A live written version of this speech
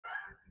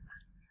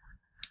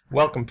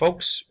Welcome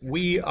folks.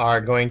 We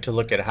are going to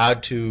look at how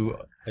to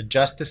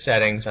adjust the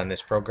settings on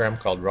this program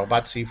called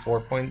RobotC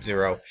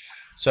 4.0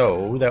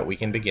 so that we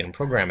can begin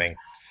programming.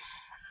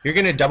 You're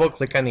going to double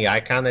click on the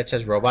icon that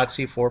says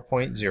RobotC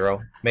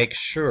 4.0. Make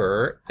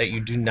sure that you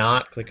do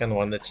not click on the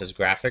one that says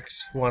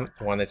graphics. You want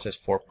the one that says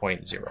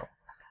 4.0.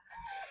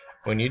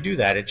 When you do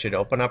that, it should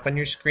open up on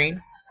your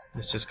screen.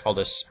 This is called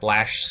a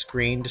splash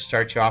screen to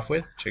start you off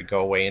with. It should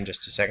go away in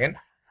just a second.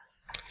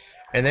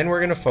 And then we're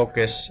going to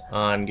focus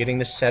on getting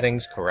the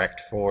settings correct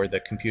for the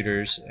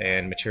computers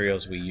and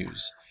materials we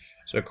use.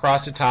 So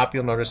across the top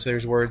you'll notice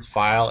there's words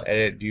File,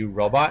 Edit, View,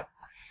 Robot.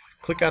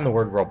 Click on the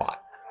word Robot.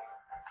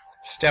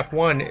 Step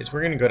 1 is we're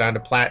going to go down to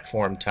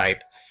Platform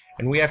Type,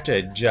 and we have to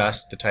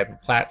adjust the type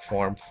of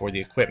platform for the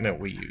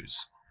equipment we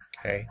use.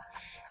 Okay.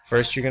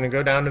 First you're going to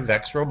go down to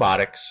VEX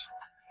Robotics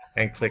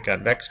and click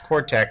on VEX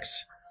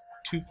Cortex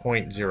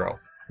 2.0 or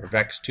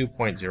VEX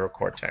 2.0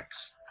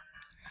 Cortex.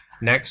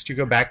 Next, you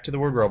go back to the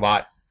word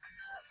robot,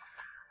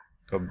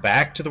 go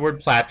back to the word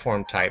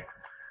platform type,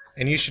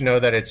 and you should know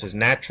that it says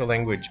natural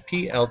language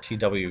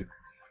PLTW.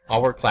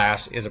 Our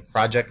class is a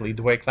project lead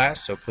the way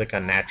class, so click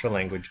on natural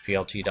language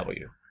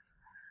PLTW.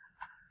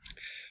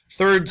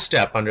 Third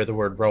step under the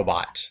word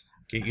robot.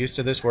 Get used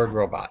to this word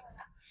robot.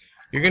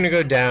 You're going to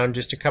go down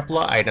just a couple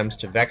of items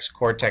to VEX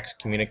Cortex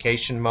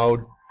communication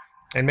mode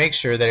and make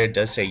sure that it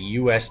does say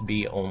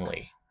USB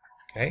only.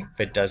 Okay? If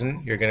it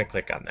doesn't, you're going to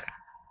click on that.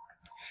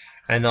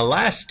 And the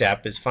last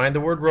step is find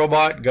the word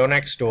robot, go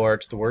next door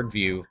to the word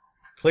view,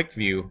 click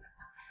view,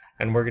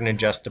 and we're going to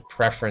adjust the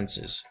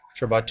preferences,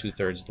 which are about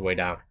 2/3 of the way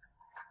down.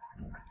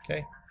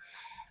 Okay.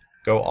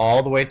 Go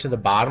all the way to the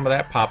bottom of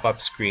that pop-up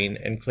screen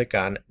and click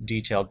on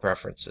detailed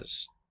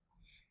preferences.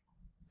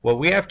 What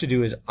we have to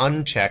do is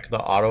uncheck the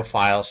auto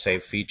file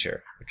save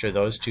feature, which are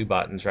those two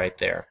buttons right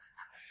there.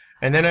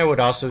 And then I would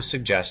also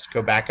suggest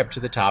go back up to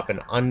the top and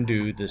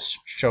undo this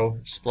show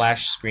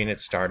splash screen at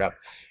startup.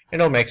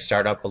 It'll make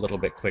startup a little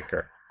bit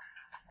quicker.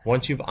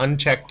 Once you've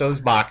unchecked those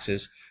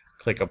boxes,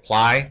 click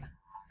Apply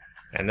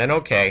and then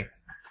OK,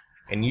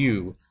 and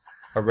you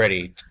are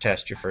ready to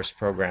test your first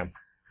program.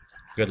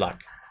 Good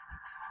luck.